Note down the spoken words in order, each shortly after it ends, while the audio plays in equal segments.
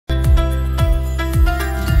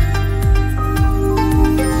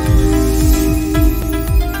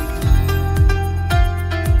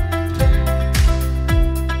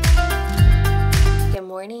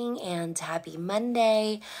happy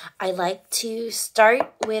Monday. I like to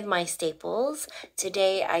start with my staples.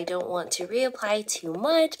 Today, I don't want to reapply too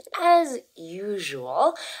much as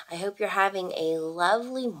usual. I hope you're having a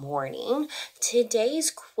lovely morning. Today's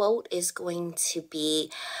quote is going to be,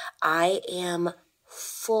 I am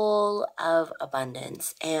full of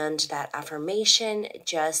abundance. And that affirmation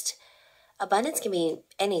just abundance can be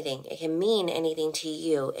anything. It can mean anything to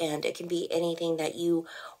you, and it can be anything that you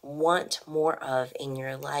want more of in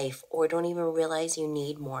your life or don't even realize you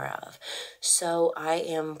need more of. So I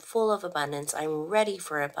am full of abundance. I'm ready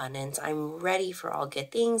for abundance. I'm ready for all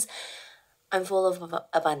good things. I'm full of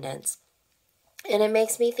abundance. And it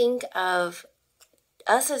makes me think of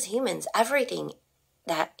us as humans. Everything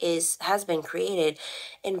that has been created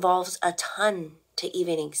involves a ton to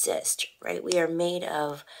even exist, right? We are made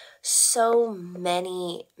of so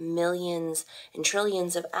many millions and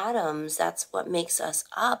trillions of atoms. That's what makes us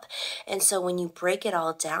up. And so when you break it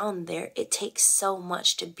all down there, it takes so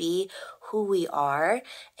much to be who we are.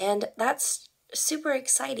 And that's super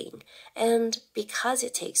exciting. And because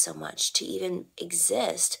it takes so much to even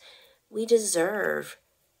exist, we deserve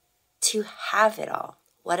to have it all,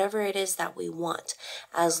 whatever it is that we want,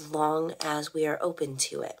 as long as we are open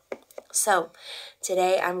to it. So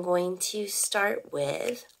today I'm going to start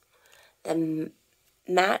with the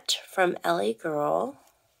matte from LA Girl.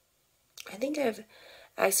 I think I've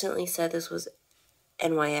accidentally said this was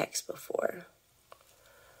NYX before.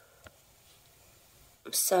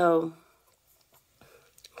 So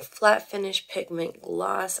flat finish pigment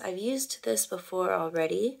gloss. I've used this before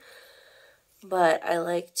already, but I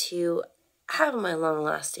like to have my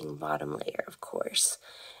long-lasting bottom layer, of course.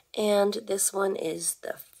 And this one is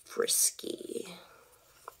the Frisky.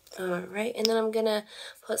 All right, and then I'm gonna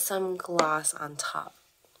put some gloss on top.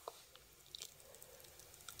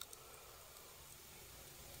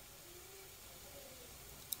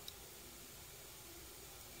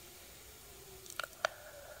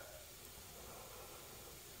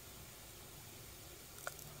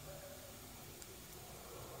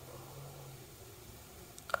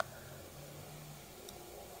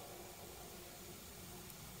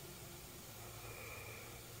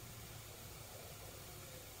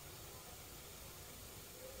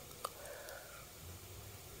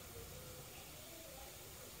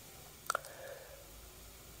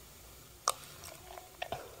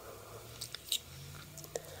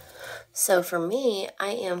 So for me,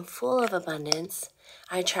 I am full of abundance.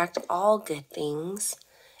 I attract all good things,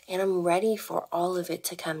 and I'm ready for all of it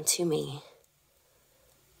to come to me.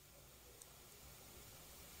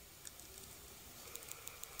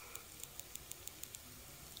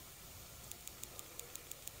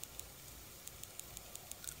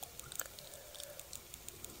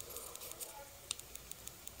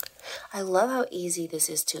 I love how easy this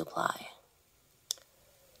is to apply.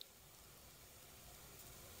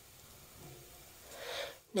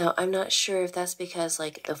 Now, I'm not sure if that's because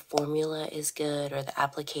like the formula is good or the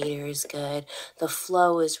applicator is good. The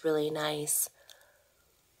flow is really nice.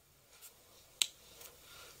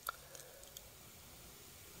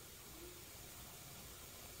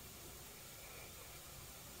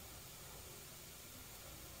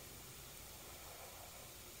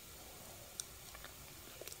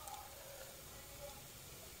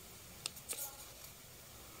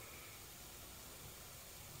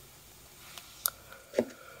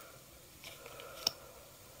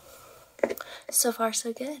 So far,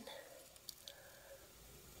 so good.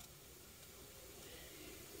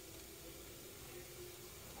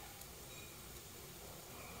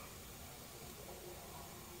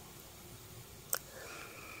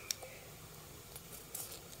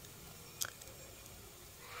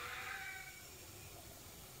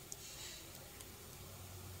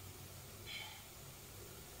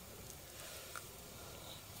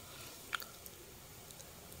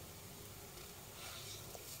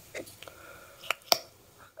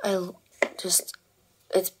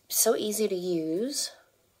 It's so easy to use,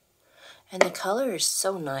 and the color is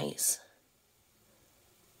so nice.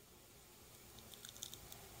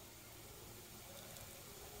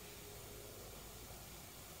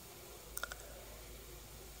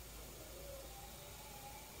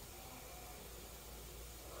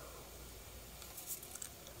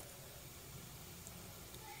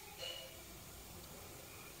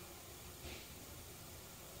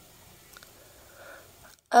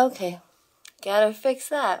 Okay, gotta fix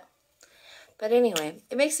that. But anyway,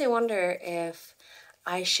 it makes me wonder if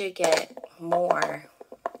I should get more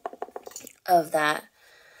of that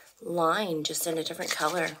line just in a different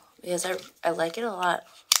color, because I like it a lot.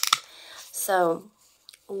 So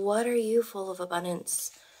what are you full of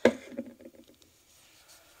abundance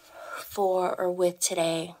for or with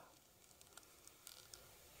today?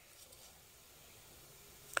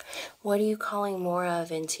 What are you calling more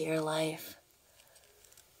of into your life?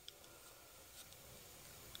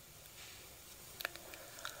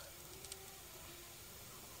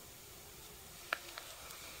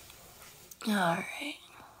 All right.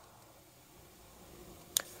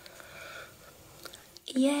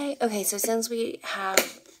 Yay. Okay, so since we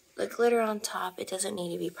have the glitter on top, it doesn't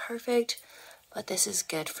need to be perfect, but this is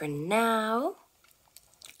good for now.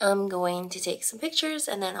 I'm going to take some pictures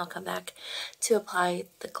and then I'll come back to apply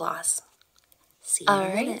the gloss. See you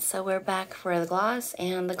in a minute. So we're back for the gloss,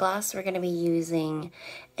 and the gloss we're going to be using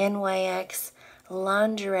NYX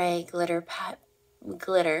Lingerie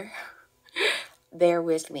glitter. Bear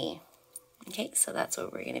with me. Okay, so that's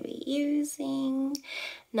what we're going to be using.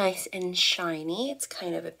 Nice and shiny. It's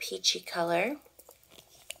kind of a peachy color.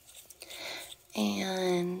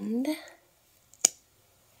 And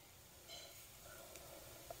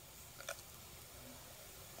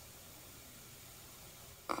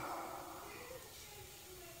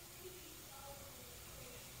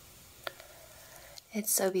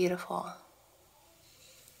it's so beautiful.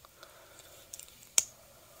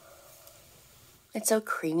 It's so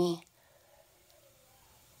creamy.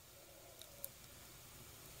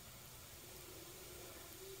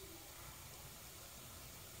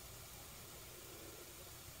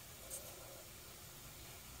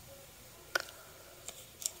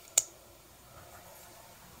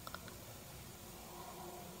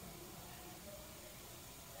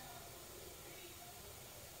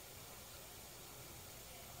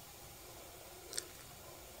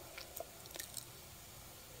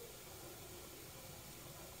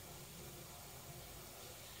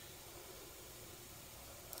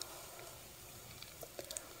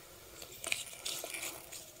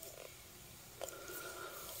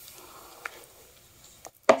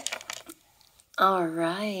 All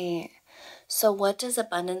right. So what does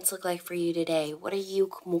abundance look like for you today? What are you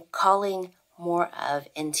calling more of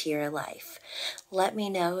into your life? Let me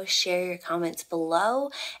know. Share your comments below.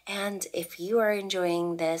 And if you are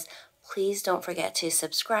enjoying this, please don't forget to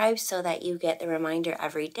subscribe so that you get the reminder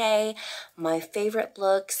every day. My favorite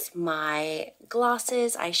looks, my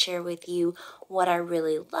glosses, I share with you what I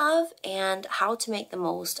really love and how to make the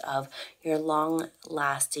most of your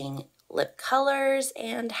long-lasting lip colors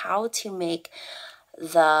and how to make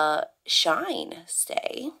the shine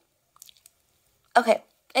stay. Okay,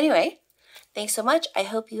 anyway, thanks so much. I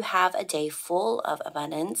hope you have a day full of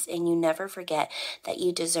abundance and you never forget that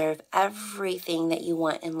you deserve everything that you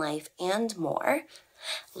want in life and more.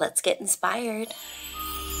 Let's get inspired.